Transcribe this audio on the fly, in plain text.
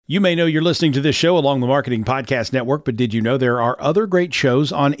You may know you're listening to this show along the Marketing Podcast Network, but did you know there are other great shows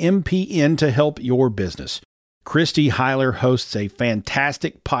on MPN to help your business? Christy Heiler hosts a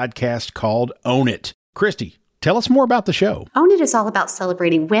fantastic podcast called Own It. Christy, tell us more about the show. Own It is all about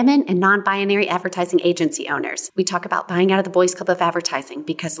celebrating women and non-binary advertising agency owners. We talk about buying out of the Boys Club of Advertising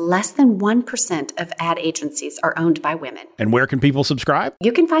because less than 1% of ad agencies are owned by women. And where can people subscribe?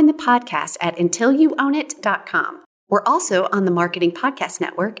 You can find the podcast at untilyouownit.com. We're also on the Marketing Podcast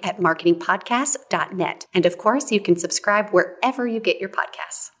Network at marketingpodcast.net. And of course, you can subscribe wherever you get your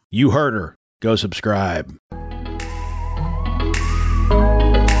podcasts. You heard her. Go subscribe.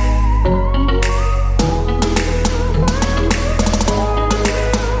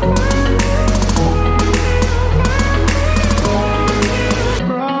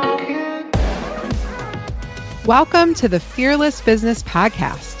 Welcome to the Fearless Business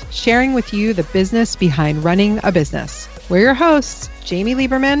Podcast, sharing with you the business behind running a business. We're your hosts, Jamie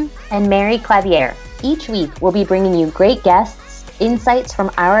Lieberman and Mary Clavier. Each week, we'll be bringing you great guests, insights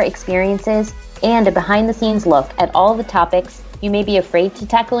from our experiences, and a behind-the-scenes look at all the topics you may be afraid to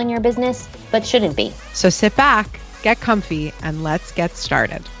tackle in your business, but shouldn't be. So sit back, get comfy, and let's get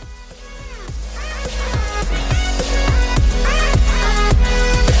started.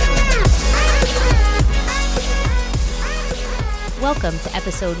 Welcome to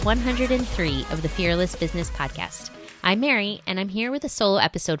episode 103 of the Fearless Business Podcast. I'm Mary, and I'm here with a solo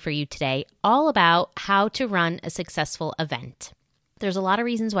episode for you today, all about how to run a successful event. There's a lot of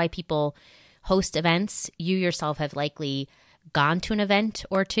reasons why people host events. You yourself have likely gone to an event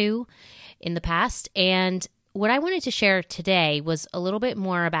or two in the past, and what I wanted to share today was a little bit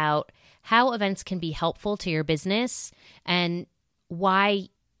more about how events can be helpful to your business and why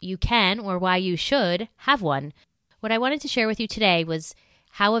you can or why you should have one. What I wanted to share with you today was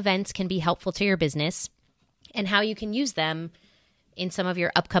how events can be helpful to your business and how you can use them in some of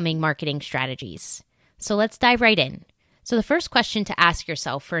your upcoming marketing strategies. So let's dive right in. So the first question to ask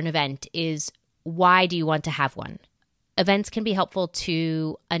yourself for an event is, why do you want to have one? Events can be helpful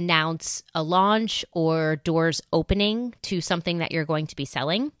to announce a launch or doors opening to something that you're going to be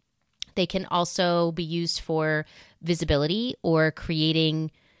selling. They can also be used for visibility or creating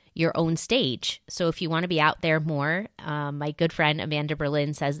your own stage. So if you want to be out there more, my good friend Amanda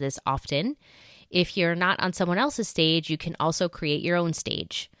Berlin says this often. If you're not on someone else's stage, you can also create your own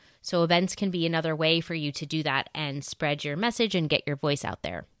stage. So events can be another way for you to do that and spread your message and get your voice out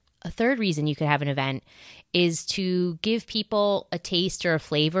there. A third reason you could have an event is to give people a taste or a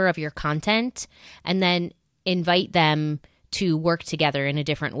flavor of your content and then invite them to work together in a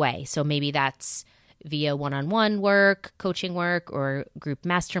different way. So maybe that's via one-on-one work, coaching work, or group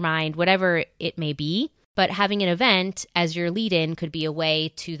mastermind, whatever it may be. But having an event as your lead-in could be a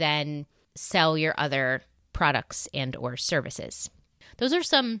way to then sell your other products and or services. Those are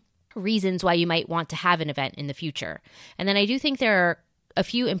some reasons why you might want to have an event in the future. And then I do think there are a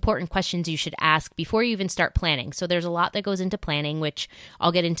few important questions you should ask before you even start planning. So there's a lot that goes into planning, which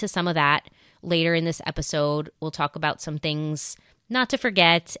I'll get into some of that later in this episode. We'll talk about some things not to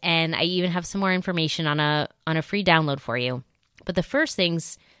forget, and I even have some more information on a free download for you. But the first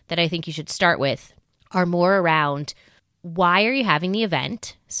things that I think you should start with are more around why are you having the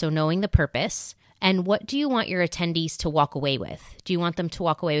event, so knowing the purpose, and what do you want your attendees to walk away with? Do you want them to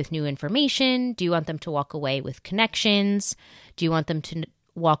walk away with new information? Do you want them to walk away with connections? Do you want them to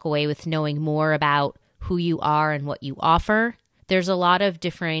walk away with knowing more about who you are and what you offer? There's a lot of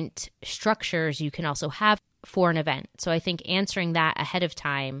different structures you can also have for an event. So I think answering that ahead of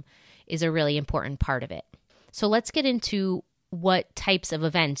time is a really important part of it. So let's get into what types of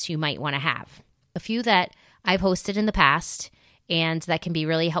events you might want to have. A few that I've hosted in the past and that can be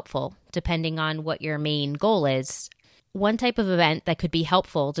really helpful depending on what your main goal is. One type of event that could be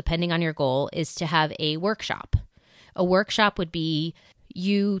helpful depending on your goal is to have a workshop. A workshop would be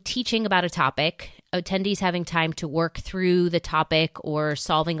you teaching about a topic, attendees having time to work through the topic or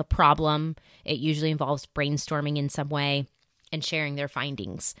solving a problem. It usually involves brainstorming in some way and sharing their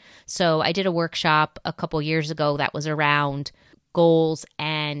findings. So I did a workshop a couple years ago that was around goals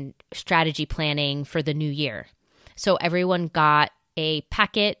and strategy planning for the new year. So everyone got a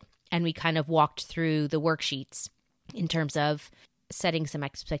packet and we kind of walked through the worksheets in terms of setting some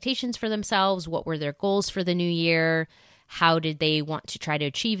expectations for themselves. What were their goals for the new year? How did they want to try to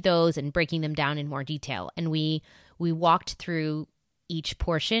achieve those, and breaking them down in more detail. And we walked through each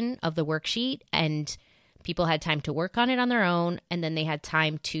portion of the worksheet, and people had time to work on it on their own, and then they had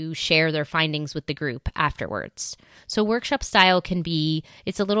time to share their findings with the group afterwards. So workshop style can be,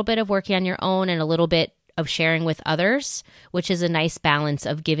 it's a little bit of working on your own and a little bit of sharing with others, which is a nice balance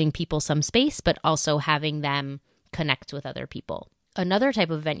of giving people some space, but also having them connect with other people. Another type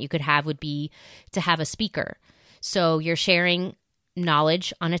of event you could have would be to have a speaker. So you're sharing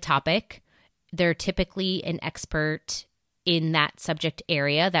knowledge on a topic. They're typically an expert in that subject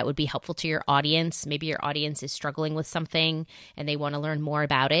area that would be helpful to your audience. Maybe your audience is struggling with something and they want to learn more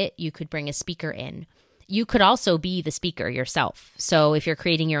about it. You could bring a speaker in. You could also be the speaker yourself. So if you're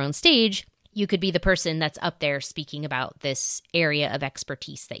creating your own stage, you could be the person that's up there speaking about this area of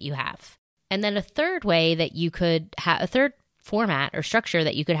expertise that you have. And then a third way that you could have, a third format or structure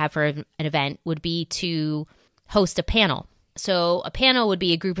that you could have for an event would be to host a panel. So a panel would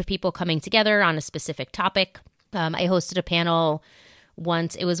be a group of people coming together on a specific topic. I hosted a panel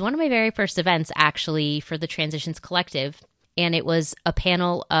once. It was one of my very first events, actually, for the Transitions Collective. And it was a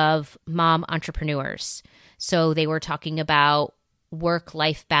panel of mom entrepreneurs. So they were talking about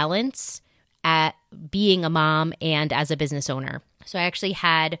work-life balance at being a mom and as a business owner. So I actually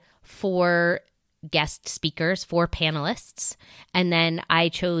had 4 guest speakers, 4 panelists, and then I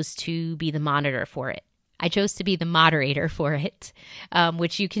chose to be the monitor for it. I chose to be the moderator for it,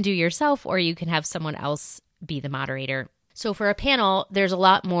 which you can do yourself or you can have someone else be the moderator. So for a panel, there's a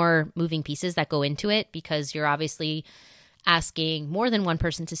lot more moving pieces that go into it because you're obviously asking more than one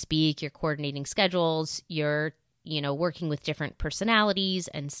person to speak, you're coordinating schedules, you're, working with different personalities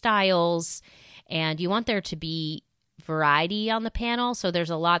and styles, and you want there to be variety on the panel. So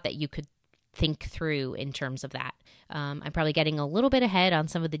there's a lot that you could think through in terms of that. I'm probably getting a little bit ahead on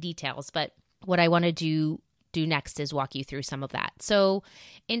some of the details, but what I want to do next is walk you through some of that. So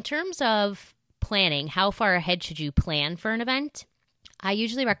in terms of planning, how far ahead should you plan for an event? I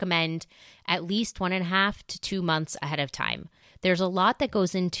usually recommend at least 1.5 to 2 months ahead of time. There's a lot that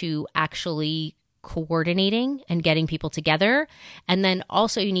goes into actually coordinating and getting people together. And then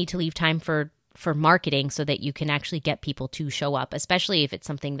also you need to leave time for marketing so that you can actually get people to show up, especially if it's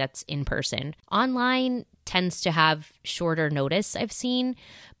something that's in person. Online tends to have shorter notice, I've seen,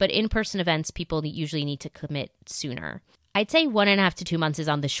 but in-person events, people usually need to commit sooner. I'd say 1.5 to 2 months is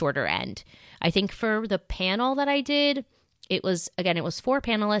on the shorter end. I think for the panel that I did, it was 4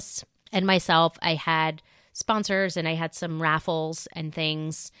 panelists and myself. I had sponsors and I had some raffles and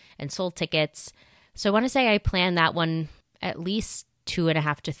things and sold tickets. So I want to say I planned that one at least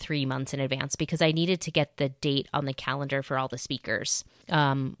 2.5 to 3 months in advance because I needed to get the date on the calendar for all the speakers,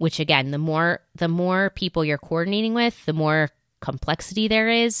 which again, the more people you're coordinating with, the more complexity there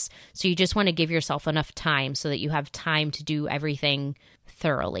is. So you just want to give yourself enough time so that you have time to do everything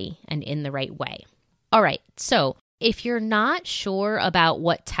thoroughly and in the right way. All right. So if you're not sure about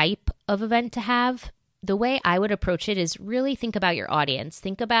what type of event to have, the way I would approach it is really think about your audience.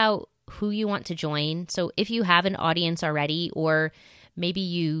 Think about who you want to join. So if you have an audience already, or maybe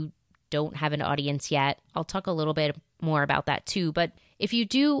you don't have an audience yet, I'll talk a little bit more about that too. But if you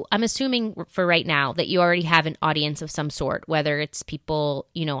do, I'm assuming for right now that you already have an audience of some sort, whether it's people,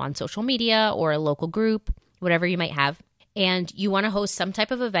 on social media or a local group, whatever you might have. And you want to host some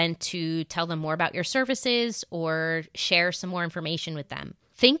type of event to tell them more about your services or share some more information with them.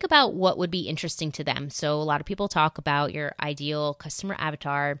 Think about what would be interesting to them. So a lot of people talk about your ideal customer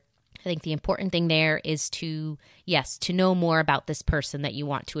avatar. I think the important thing there is to know more about this person that you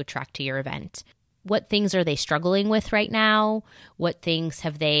want to attract to your event. What things are they struggling with right now? What things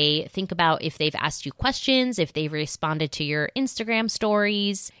think about if they've asked you questions, if they've responded to your Instagram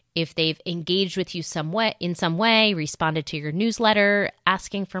stories, if they've engaged with you in some way, responded to your newsletter,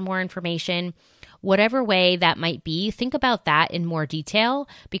 asking for more information. Whatever way that might be, think about that in more detail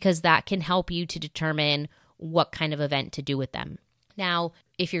because that can help you to determine what kind of event to do with them. Now,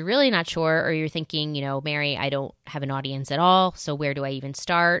 if you're really not sure or you're thinking, Mary, I don't have an audience at all, so where do I even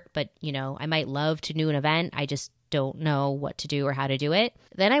start? But, I might love to do an event. I just don't know what to do or how to do it.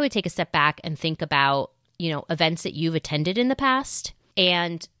 Then I would take a step back and think about, events that you've attended in the past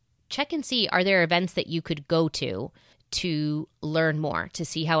and check and see, are there events that you could go to learn more, to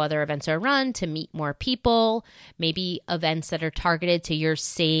see how other events are run, to meet more people, maybe events that are targeted to your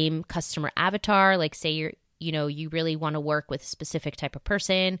same customer avatar, like say you really want to work with a specific type of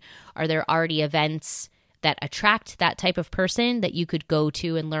person. Are there already events that attract that type of person that you could go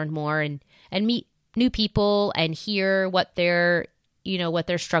to and learn more and meet new people and hear what they're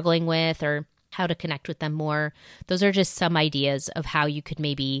struggling with or how to connect with them more? Those are just some ideas of how you could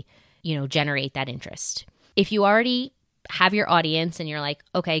maybe, generate that interest. If you already have your audience and you're like,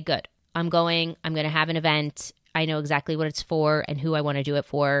 okay, good, I'm going to have an event. I know exactly what it's for and who I want to do it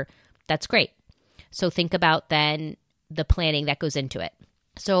for. That's great. So think about then the planning that goes into it.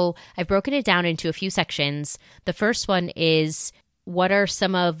 So I've broken it down into a few sections. The first one is, what are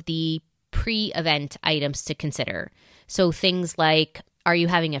some of the pre-event items to consider? So things like, are you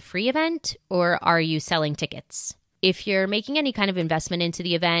having a free event or are you selling tickets? if you're making any kind of investment into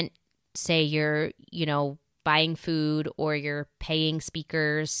the event, say you're, buying food or you're paying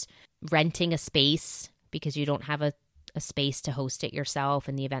speakers, renting a space because you don't have a space to host it yourself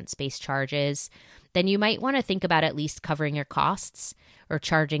and the event space charges, then you might want to think about at least covering your costs or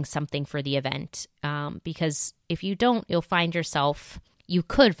charging something for the event. Because if you don't, you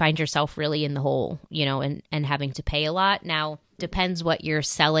could find yourself really in the hole, and having to pay a lot. Now, depends what you're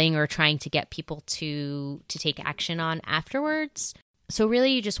selling or trying to get people to take action on afterwards. So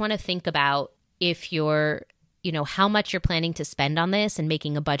really you just want to think about if you're, how much you're planning to spend on this and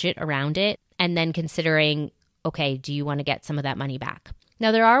making a budget around it, and then considering, okay, do you want to get some of that money back?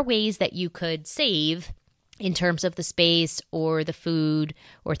 Now, there are ways that you could save in terms of the space or the food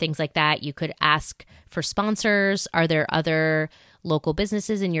or things like that. You could ask for sponsors. Are there other local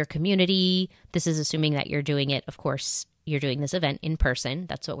businesses in your community? This is assuming that you're doing it, of course, you're doing this event in person.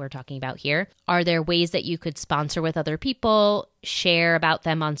 That's what we're talking about here. Are there ways that you could sponsor with other people, share about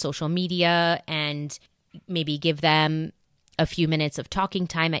them on social media, and maybe give them a few minutes of talking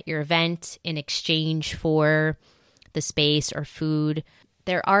time at your event in exchange for the space or food?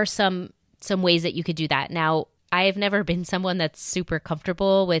 There are some ways that you could do that. Now, I have never been someone that's super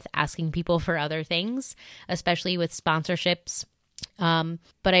comfortable with asking people for other things, especially with sponsorships.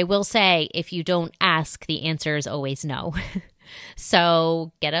 But I will say, if you don't ask, the answer is always no.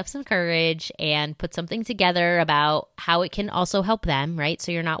 So get up some courage and put something together about how it can also help them, right?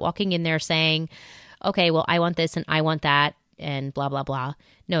 So you're not walking in there saying, okay, well, I want this and I want that and blah, blah, blah.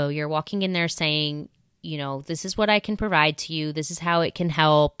 No, you're walking in there saying, this is what I can provide to you. This is how it can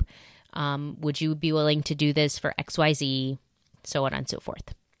help. Would you be willing to do this for XYZ? So on and so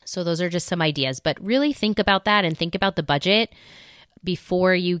forth. So those are just some ideas, but really think about that and think about the budget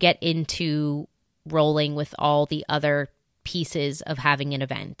before you get into rolling with all the other pieces of having an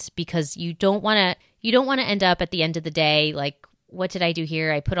event, because you don't want to end up at the end of the day like, what did I do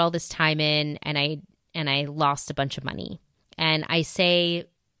here? I put all this time in and I lost a bunch of money. And I say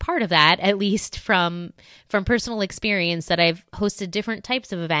part of that, at least from personal experience, that I've hosted different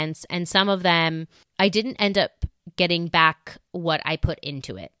types of events, and some of them I didn't end up getting back what I put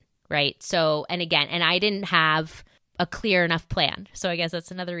into it, right? So, and I didn't have a clear enough plan. So I guess that's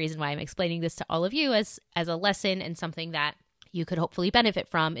another reason why I'm explaining this to all of you as a lesson and something that you could hopefully benefit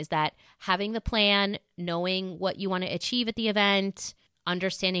from, is that having the plan, knowing what you want to achieve at the event,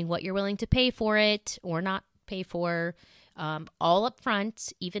 understanding what you're willing to pay for it or not pay for, all up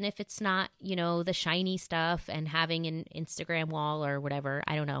front, even if it's not, the shiny stuff, and having an Instagram wall or whatever.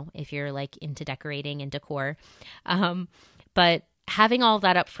 I don't know if you're like into decorating and decor. But having all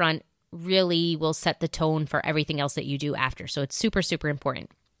that up front really will set the tone for everything else that you do after. So it's super, super important.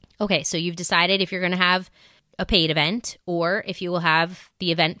 Okay, so you've decided if you're going to have a paid event or if you will have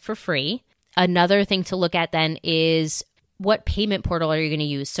the event for free. Another thing to look at then is, what payment portal are you going to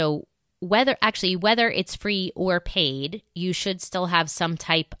use? So whether it's free or paid, you should still have some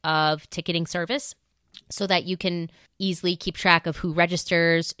type of ticketing service so that you can easily keep track of who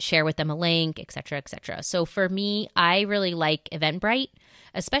registers, share with them a link, et cetera, et cetera. So for me, I really like Eventbrite,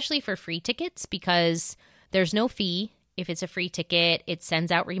 especially for free tickets, because there's no fee. If it's a free ticket, it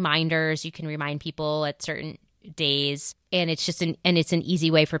sends out reminders. You can remind people at certain days, and it's an easy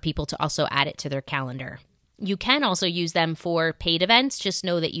way for people to also add it to their calendar. You can also use them for paid events. Just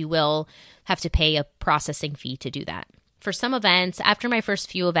know that you will have to pay a processing fee to do that. For some events, after my first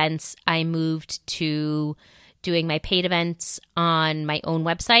few events, I moved to doing my paid events on my own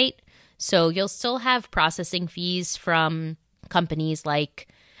website. So you'll still have processing fees from companies like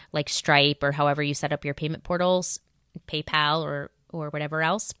Stripe or however you set up your payment portals, PayPal or whatever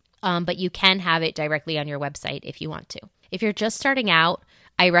else. But you can have it directly on your website if you want to. If you're just starting out,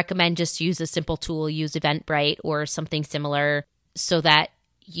 I recommend just use a simple tool, use Eventbrite or something similar, so that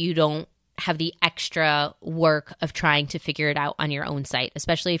you don't have the extra work of trying to figure it out on your own site,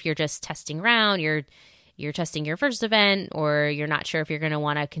 especially if you're just testing around, you're testing your first event, or you're not sure if you're going to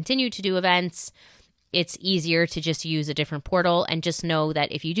want to continue to do events. It's easier to just use a different portal, and just know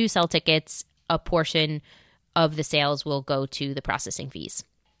that if you do sell tickets, a portion of the sales will go to the processing fees.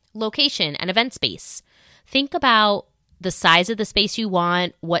 Location and event space. Think about the size of the space you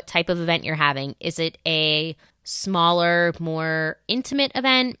want, what type of event you're having. Is it a smaller, more intimate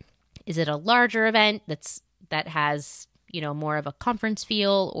event? Is it a larger event that has, more of a conference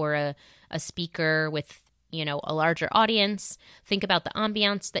feel, or a speaker with, a larger audience? Think about the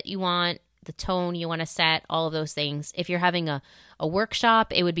ambiance that you want, the tone you want to set, all of those things. If you're having a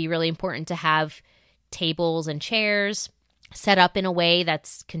workshop, it would be really important to have tables and chairs set up in a way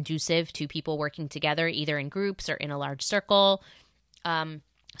that's conducive to people working together, either in groups or in a large circle.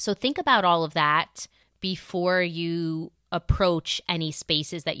 So think about all of that before you approach any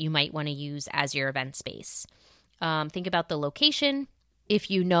spaces that you might want to use as your event space. Think about the location. If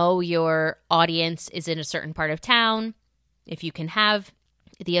you know your audience is in a certain part of town, if you can have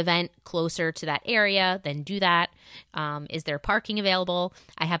the event closer to that area, then do that. Is there parking available?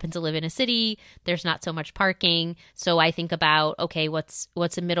 I happen to live in a city. There's not so much parking. So I think about, okay, what's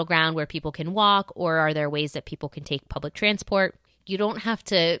a middle ground where people can walk, or are there ways that people can take public transport? You don't have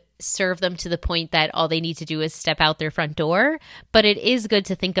to serve them to the point that all they need to do is step out their front door, but it is good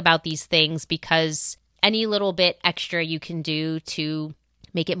to think about these things, because any little bit extra you can do to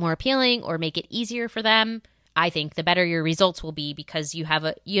make it more appealing or make it easier for them, I think the better your results will be, because you have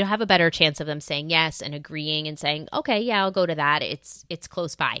a better chance of them saying yes and agreeing and saying, okay, yeah, I'll go to that. It's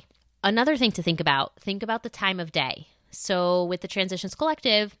close by. Another thing to think about the time of day. So with the Transitions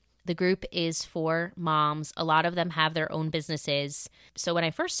Collective, the group is for moms. A lot of them have their own businesses. So when I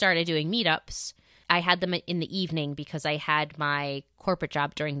first started doing meetups, I had them in the evening because I had my corporate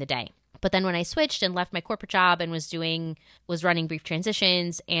job during the day. But then when I switched and left my corporate job and was running Brief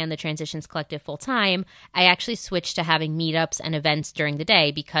Transitions and the Transitions Collective full time, I actually switched to having meetups and events during the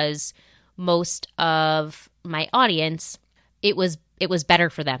day, because most of my audience, it was better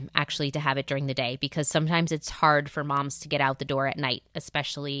for them actually to have it during the day, because sometimes it's hard for moms to get out the door at night,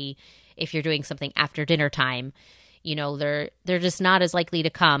 especially if you're doing something after dinner time. You know, they're just not as likely to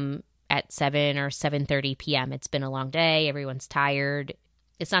come at 7 or 7:30 p.m. It's been a long day. Everyone's tired.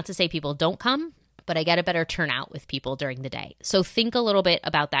 It's not to say people don't come, but I get a better turnout with people during the day. So think a little bit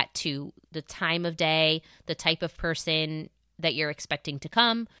about that too. The time of day, the type of person that you're expecting to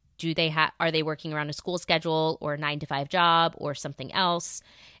come. Are they working around a school schedule or a 9-to-5 job or something else?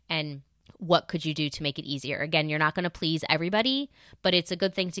 And what could you do to make it easier? Again, you're not going to please everybody, but it's a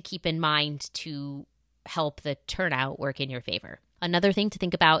good thing to keep in mind to help the turnout work in your favor. Another thing to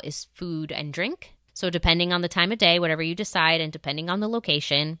think about is food and drink. So depending on the time of day, whatever you decide, and depending on the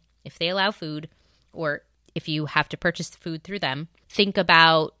location, if they allow food or if you have to purchase food through them, think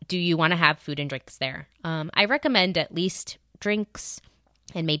about, do you want to have food and drinks there? I recommend at least drinks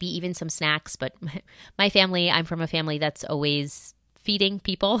and maybe even some snacks. But my family, I'm from a family that's always feeding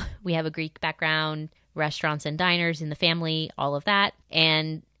people. We have a Greek background, restaurants and diners in the family, all of that.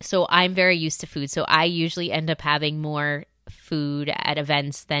 And so I'm very used to food. So I usually end up having more food at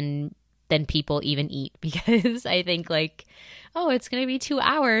events than people even eat, because I think like, oh, it's going to be 2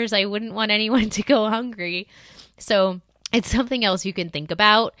 hours. I wouldn't want anyone to go hungry. So it's something else you can think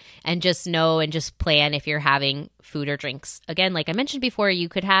about and just know and just plan if you're having food or drinks. Again, like I mentioned before, you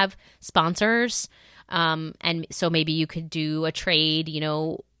could have sponsors. And so maybe you could do a trade,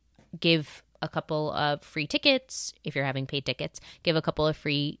 give a couple of free tickets. If you're having paid tickets, give a couple of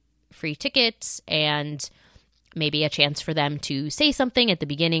free tickets and maybe a chance for them to say something at the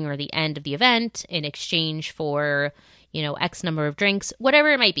beginning or the end of the event in exchange for, X number of drinks,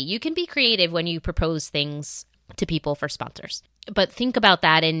 whatever it might be. You can be creative when you propose things to people for sponsors. But think about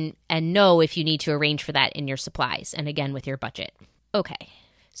that and know if you need to arrange for that in your supplies and again with your budget. Okay.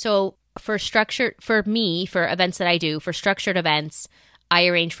 So for events that I do, for structured events, I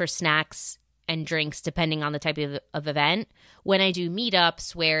arrange for snacks and drinks depending on the type of event. When I do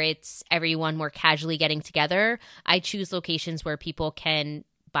meetups where it's everyone more casually getting together, I choose locations where people can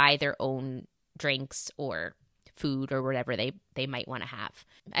buy their own drinks or food or whatever they might want to have.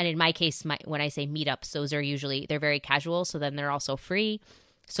 And in my case, when I say meetups, those are usually, they're very casual, so then they're also free.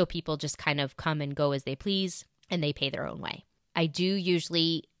 So people just kind of come and go as they please and they pay their own way. I do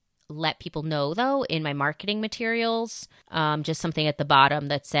usually let people know though in my marketing materials, just something at the bottom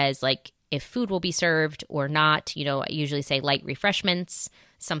that says like if food will be served or not. I usually say light refreshments,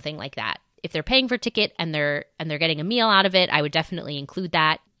 something like that. If they're paying for a ticket and they're getting a meal out of it, I would definitely include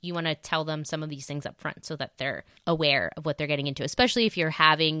that. You want to tell them some of these things up front so that they're aware of what they're getting into, especially if you're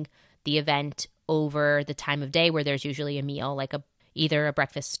having the event over the time of day where there's usually a meal, like either a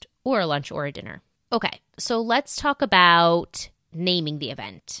breakfast or a lunch or a dinner. Okay, so let's talk about naming the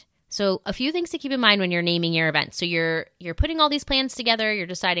event. So a few things to keep in mind when you're naming your event. So you're putting all these plans together, you're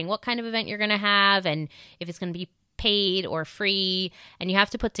deciding what kind of event you're going to have and if it's going to be paid or free, and you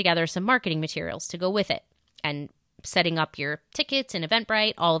have to put together some marketing materials to go with it and setting up your tickets and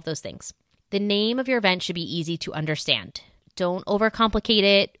Eventbrite, all of those things. The name of your event should be easy to understand. Don't overcomplicate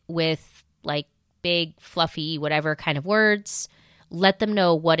it with like big, fluffy, whatever kind of words. Let them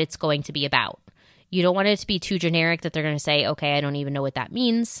know what it's going to be about. You don't want it to be too generic that they're going to say, okay, I don't even know what that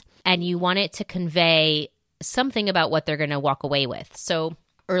means. And you want it to convey something about what they're going to walk away with. So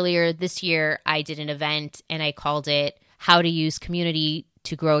earlier this year, I did an event and I called it How to Use Community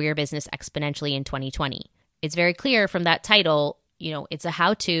to Grow Your Business Exponentially in 2020. It's very clear from that title, it's a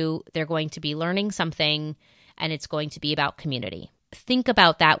how-to. They're going to be learning something, and it's going to be about community. Think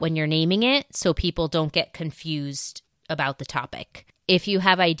about that when you're naming it so people don't get confused about the topic. If you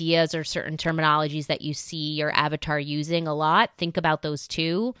have ideas or certain terminologies that you see your avatar using a lot, think about those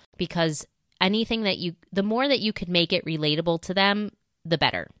too, because the more that you could make it relatable to them, the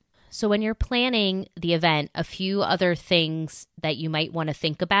better. So when you're planning the event, a few other things that you might want to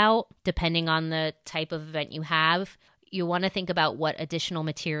think about, depending on the type of event you have, you want to think about what additional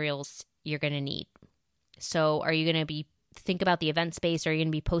materials you're going to need. So are you going to think about the event space? Are you going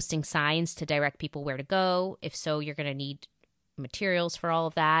to be posting signs to direct people where to go? If so, you're going to need materials for all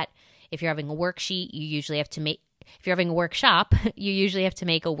of that. If you're having a worksheet, if you're having a workshop, you usually have to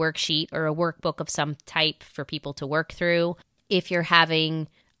make a worksheet or a workbook of some type for people to work through. If you're having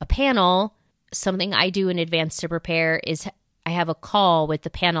a panel, something I do in advance to prepare is I have a call with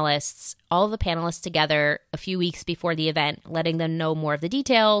the panelists, all of the panelists together a few weeks before the event, letting them know more of the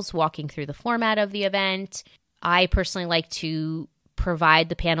details, walking through the format of the event. I personally like to provide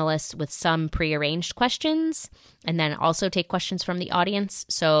the panelists with some prearranged questions and then also take questions from the audience.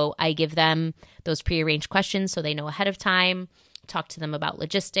 So I give them those prearranged questions so they know ahead of time, talk to them about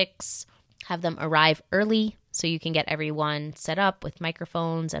logistics, have them arrive early so you can get everyone set up with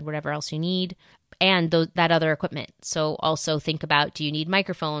microphones and whatever else you need, and that other equipment. So also think about, do you need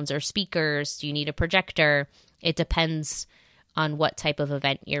microphones or speakers? Do you need a projector? It depends on what type of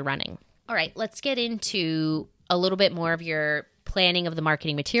event you're running. All right, let's get into a little bit more of your planning of the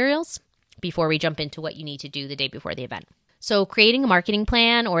marketing materials before we jump into what you need to do the day before the event. So creating a marketing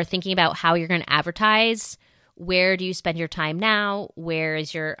plan or thinking about how you're going to advertise, where do you spend your time now? Where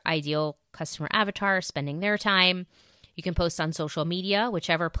is your ideal customer avatar spending their time? You can post on social media,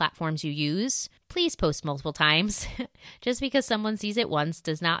 whichever platforms you use. Please post multiple times. Just because someone sees it once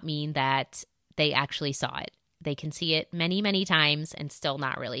does not mean that they actually saw it. They can see it many, many times and still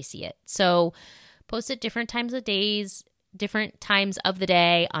not really see it. So post at different times of days, different times of the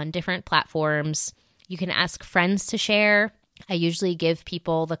day on different platforms. You can ask friends to share. I usually give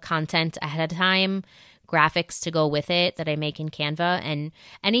people the content ahead of time, graphics to go with it that I make in Canva, and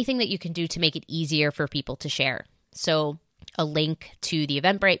anything that you can do to make it easier for people to share. So a link to the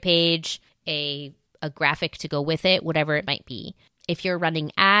Eventbrite page, a graphic to go with it, whatever it might be. If you're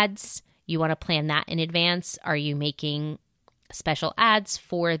running ads, you want to plan that in advance. Are you making special ads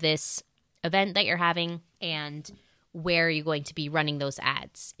for this event that you're having? And where are you going to be running those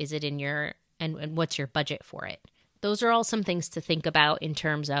ads? Is it in and what's your budget for it? Those are all some things to think about in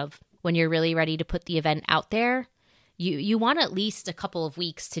terms of when you're really ready to put the event out there. You want at least a couple of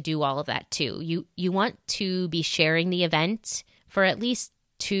weeks to do all of that too. You want to be sharing the event for at least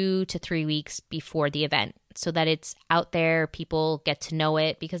 2 to 3 weeks before the event so that it's out there, people get to know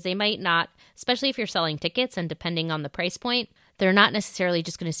it, because they might not, especially if you're selling tickets and depending on the price point, they're not necessarily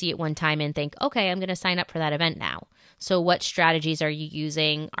just going to see it one time and think, okay, I'm going to sign up for that event now. So what strategies are you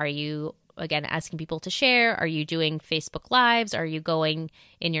using? Are you, again, asking people to share? Are you doing Facebook Lives? Are you going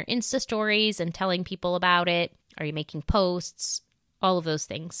in your Insta stories and telling people about it? Are you making posts? All of those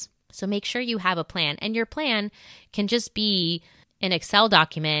things. So make sure you have a plan. And your plan can just be an Excel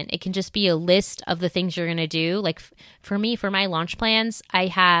document. It can just be a list of the things you're going to do. Like for me, for my launch plans, I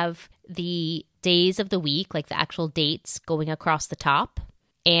have the days of the week, like the actual dates going across the top.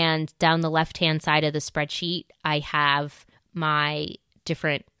 And down the left-hand side of the spreadsheet, I have my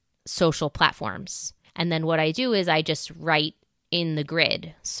different social platforms. And then what I do is I just write in the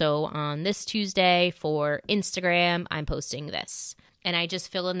grid. So on this Tuesday for Instagram, I'm posting this. And I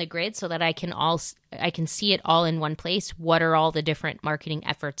just fill in the grid so that I can see it all in one place. What are all the different marketing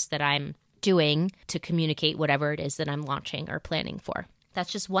efforts that I'm doing to communicate whatever it is that I'm launching or planning for?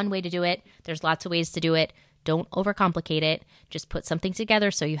 That's just one way to do it. There's lots of ways to do it. Don't overcomplicate it. Just put something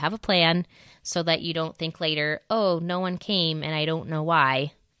together so you have a plan so that you don't think later, oh, no one came and I don't know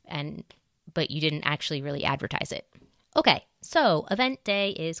why, but you didn't actually really advertise it. Okay, so event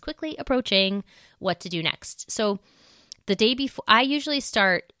day is quickly approaching. What to do next? So the day before, I usually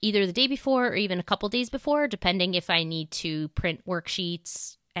start either the day before or even a couple days before, depending if I need to print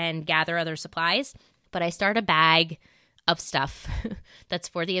worksheets and gather other supplies. But I start a bag of stuff that's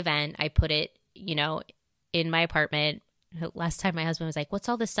for the event. I put it, in my apartment. Last time my husband was like, what's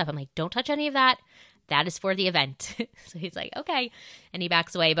all this stuff? I'm like, don't touch any of that. That is for the event. So he's like, okay. And he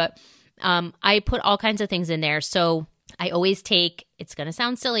backs away. But I put all kinds of things in there. So I always it's going to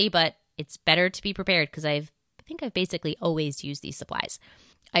sound silly, but it's better to be prepared because I think I've basically always used these supplies.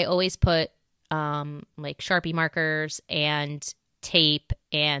 I always put like Sharpie markers and tape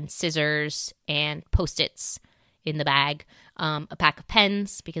and scissors and Post-its in the bag, a pack of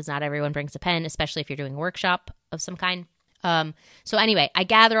pens, because not everyone brings a pen, especially if you're doing a workshop of some kind, So anyway, I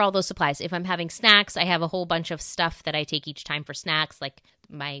gather all those supplies. If I'm having snacks, I have a whole bunch of stuff that I take each time for snacks, like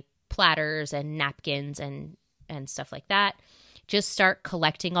my platters and napkins and stuff like that. Just start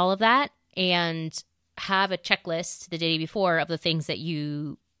collecting all of that and have a checklist the day before of the things that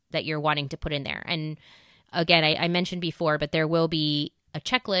you're wanting to put in there. And again, I mentioned before, but there will be a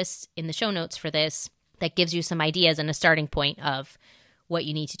checklist in the show notes for this that gives you some ideas and a starting point of what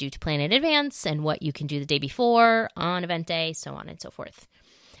you need to do to plan in advance and what you can do the day before, on event day, so on and so forth.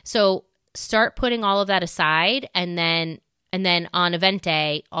 So start putting all of that aside, and then on event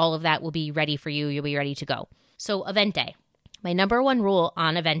day, all of that will be ready for you. You'll be ready to go. So event day. My number one rule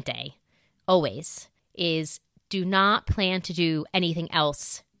on event day, always, is do not plan to do anything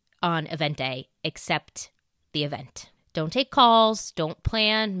else on event day except the event. Don't take calls, don't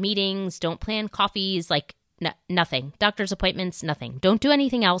plan meetings, don't plan coffees, like nothing. Doctor's appointments, nothing. Don't do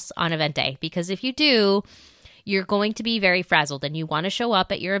anything else on event day, because if you do, you're going to be very frazzled, and you want to show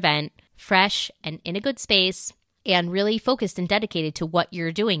up at your event fresh and in a good space and really focused and dedicated to what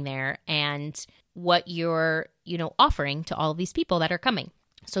you're doing there and what you're, offering to all of these people that are coming.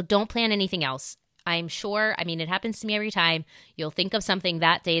 So don't plan anything else. I'm sure, it happens to me every time. You'll think of something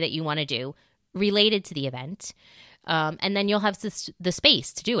that day that you want to do related to the event, and then you'll have the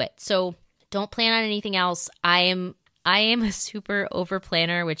space to do it. So don't plan on anything else. I am a super over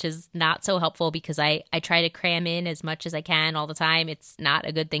planner, which is not so helpful because I try to cram in as much as I can all the time. It's not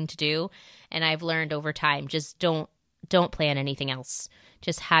a good thing to do. And I've learned over time, just don't plan anything else.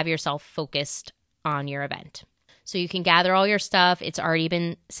 Just have yourself focused on your event. So you can gather all your stuff. It's already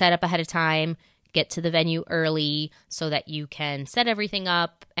been set up ahead of time. Get to the venue early so that you can set everything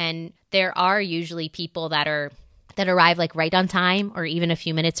up. And there are usually people that arrive like right on time or even a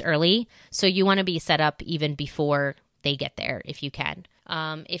few minutes early. So you want to be set up even before they get there if you can.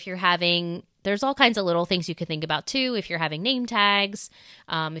 There's all kinds of little things you could think about too. If you're having name tags,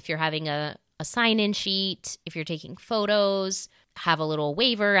 if you're having a sign-in sheet, if you're taking photos, have a little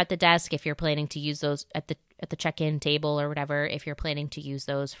waiver at the desk if you're planning to use those at the check-in table or whatever, if you're planning to use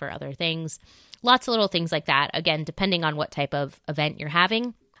those for other things. Lots of little things like that. Again, depending on what type of event you're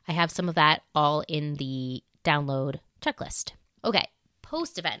having. I have some of that all in the download checklist. Okay,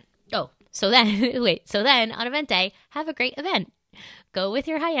 post-event. So then on event day, have a great event. Go with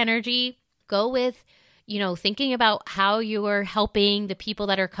your high energy. Go with, thinking about how you are helping the people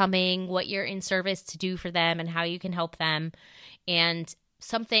that are coming, what you're in service to do for them, and how you can help them. And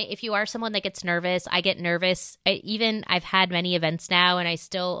if you are someone that gets nervous, I get nervous. I've had many events now, and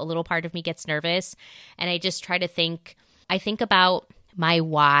a little part of me gets nervous. And I just try to think about my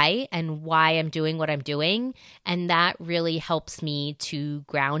why and why I'm doing what I'm doing. And that really helps me to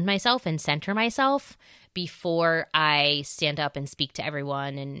ground myself and center myself before I stand up and speak to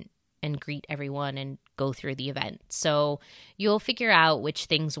everyone and greet everyone and go through the event. So you'll figure out which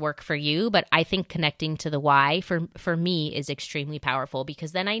things work for you, but I think connecting to the why for me is extremely powerful,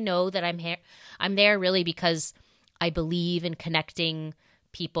 because then I know that I'm there really because I believe in connecting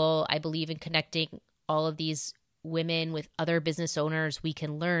people. I believe in connecting all of these women with other business owners. We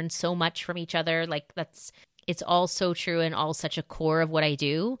can learn so much from each other. It's all so true and all such a core of what I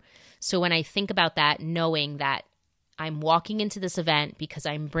do. So when I think about that, knowing that I'm walking into this event because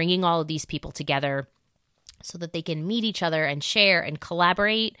I'm bringing all of these people together so that they can meet each other and share and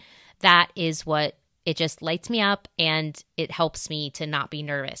collaborate, that is what it just lights me up, and it helps me to not be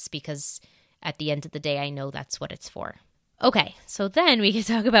nervous, because at the end of the day, I know that's what it's for. Okay, so then we can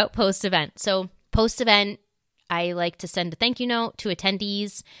talk about post-event. So post-event, I like to send a thank you note to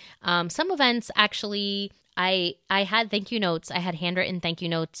attendees. Some events, actually, I had thank you notes. I had handwritten thank you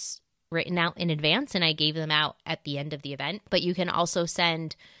notes written out in advance, and I gave them out at the end of the event. But you can also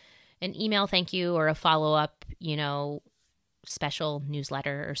send an email thank you or a follow-up, special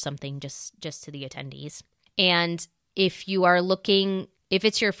newsletter or something just to the attendees. And if you are looking, if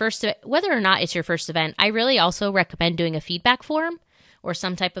it's your first, whether or not it's your first event, I really also recommend doing a feedback form or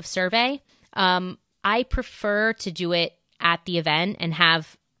some type of survey. I prefer to do it at the event and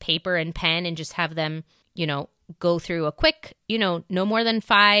have paper and pen and just have them, go through a quick, no more than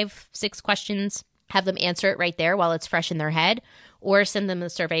 5-6 questions, have them answer it right there while it's fresh in their head, or send them the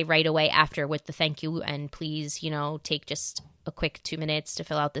survey right away after with the thank you, and please, take just a quick 2 minutes to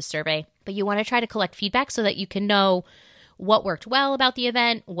fill out this survey. But you want to try to collect feedback so that you can know what worked well about the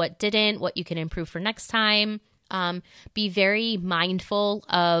event, what didn't, what you can improve for next time. Be very mindful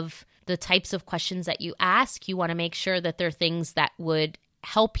of the types of questions that you ask. You want to make sure that they're things that would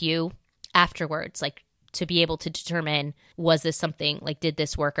help you afterwards, like to be able to determine, was this something, like, did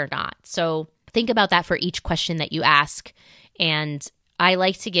this work or not? So think about that for each question that you ask. And I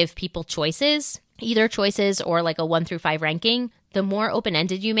like to give people choices. either choices or like a 1 through 5 ranking, the more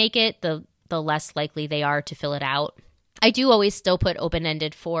open-ended you make it, the less likely they are to fill it out. I do always still put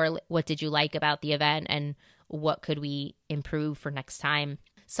open-ended for what did you like about the event and what could we improve for next time.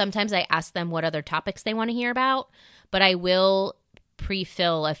 Sometimes I ask them what other topics they want to hear about, but I will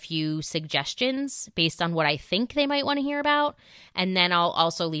pre-fill a few suggestions based on what I think they might want to hear about. And then I'll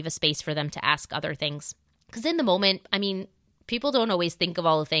also leave a space for them to ask other things. Because in the moment, I mean, people don't always think of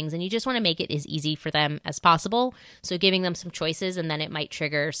all the things, and you just want to make it as easy for them as possible. So giving them some choices, and then it might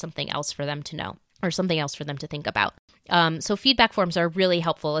trigger something else for them to know or something else for them to think about. So feedback forms are really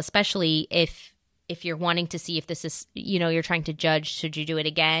helpful, especially if you're wanting to see if this is, you're trying to judge, should you do it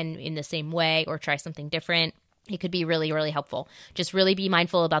again in the same way or try something different? It could be really, really helpful. Just really be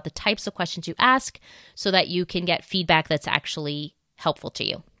mindful about the types of questions you ask so that you can get feedback that's actually helpful to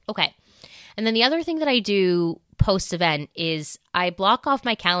you. Okay. And then the other thing that I do post-event is I block off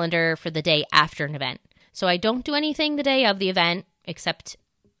my calendar for the day after an event. So I don't do anything the day of the event except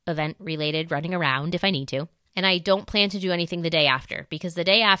event-related, running around if I need to. And I don't plan to do anything the day after, because the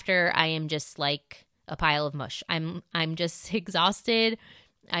day after I am just like a pile of mush. I'm just exhausted.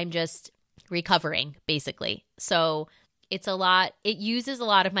 I'm just recovering, basically. So it's a lot. It uses a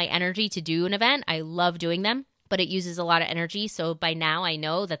lot of my energy to do an event. I love doing them, but it uses a lot of energy. So by now I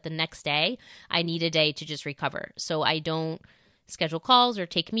know that the next day I need a day to just recover. So I don't schedule calls or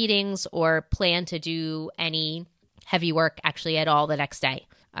take meetings or plan to do any heavy work actually at all the next day.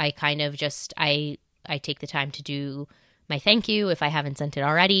 I kind of just, I take the time to do my thank you if I haven't sent it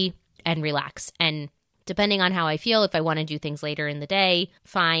already and relax. And depending on how I feel, if I want to do things later in the day,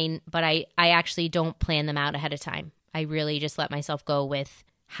 fine. But I actually don't plan them out ahead of time. I really just let myself go with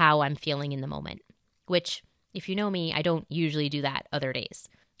how I'm feeling in the moment, which if you know me, I don't usually do that other days.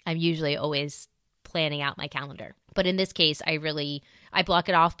 I'm usually always planning out my calendar. But in this case, I block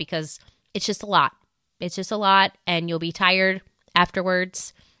it off because it's just a lot. It's just a lot, and you'll be tired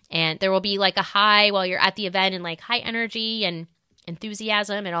afterwards. And there will be like a high while you're at the event and like high energy and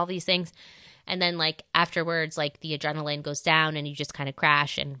enthusiasm and all these things. And then like afterwards, like the adrenaline goes down and you just kind of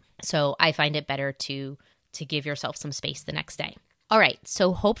crash. And so I find it better to give yourself some space the next day. All right.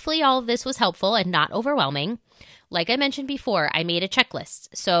 So hopefully all of this was helpful and not overwhelming. Like I mentioned before, I made a checklist.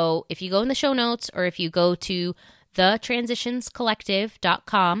 So if you go in the show notes or if you go to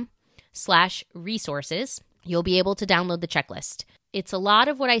thetransitionscollective.com/resources, you'll be able to download the checklist. It's a lot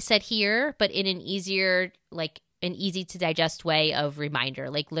of what I said here, but in an easier, like an easy to digest way of reminder,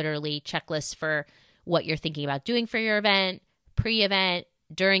 like literally checklists for what you're thinking about doing for your event, pre-event,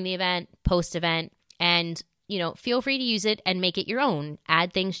 during the event, post-event, and feel free to use it and make it your own.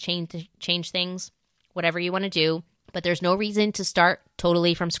 Add things, change things, whatever you want to do, but there's no reason to start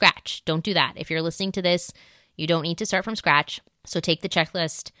totally from scratch. Don't do that. If you're listening to this, you don't need to start from scratch. So take the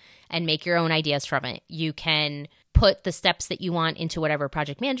checklist and make your own ideas from it. You can put the steps that you want into whatever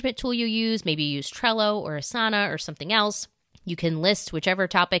project management tool you use. Maybe you use Trello or Asana or something else. You can list whichever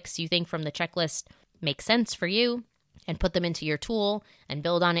topics you think from the checklist make sense for you and put them into your tool and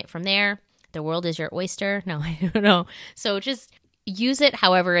build on it from there. The world is your oyster. No, I don't know. So just use it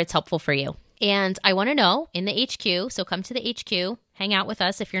however it's helpful for you. And I want to know in the HQ, so come to the HQ, hang out with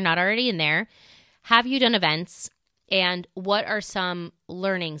us if you're not already in there. Have you done events? And what are some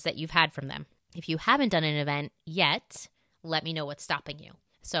learnings that you've had from them? If you haven't done an event yet, let me know what's stopping you.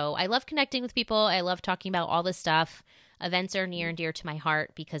 So I love connecting with people. I love talking about all this stuff. Events are near and dear to my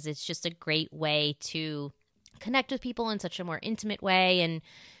heart because it's just a great way to connect with people in such a more intimate way. And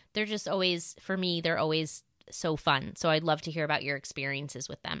they're just always, for me, they're always so fun. So I'd love to hear about your experiences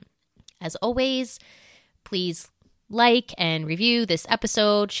with them. As always, please like and review this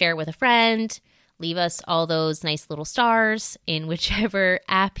episode, share it with a friend. Leave us all those nice little stars in whichever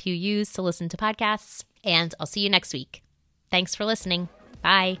app you use to listen to podcasts. And I'll see you next week. Thanks for listening.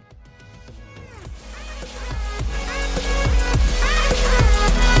 Bye.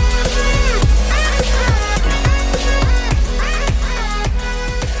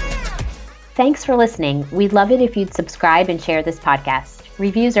 Thanks for listening. We'd love it if you'd subscribe and share this podcast.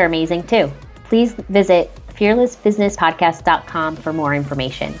 Reviews are amazing too. Please visit fearlessbusinesspodcast.com for more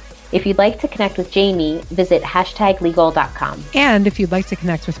information. If you'd like to connect with Jamie, visit #legal.com. And if you'd like to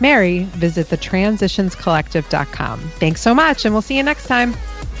connect with Mary, visit thetransitionscollective.com. Thanks so much, and we'll see you next time.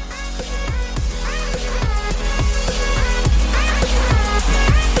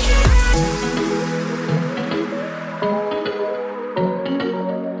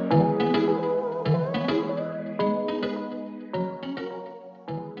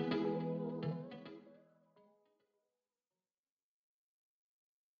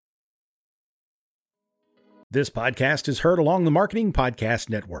 This podcast is heard along the Marketing Podcast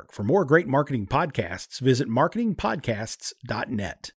Network. For more great marketing podcasts, visit marketingpodcasts.net.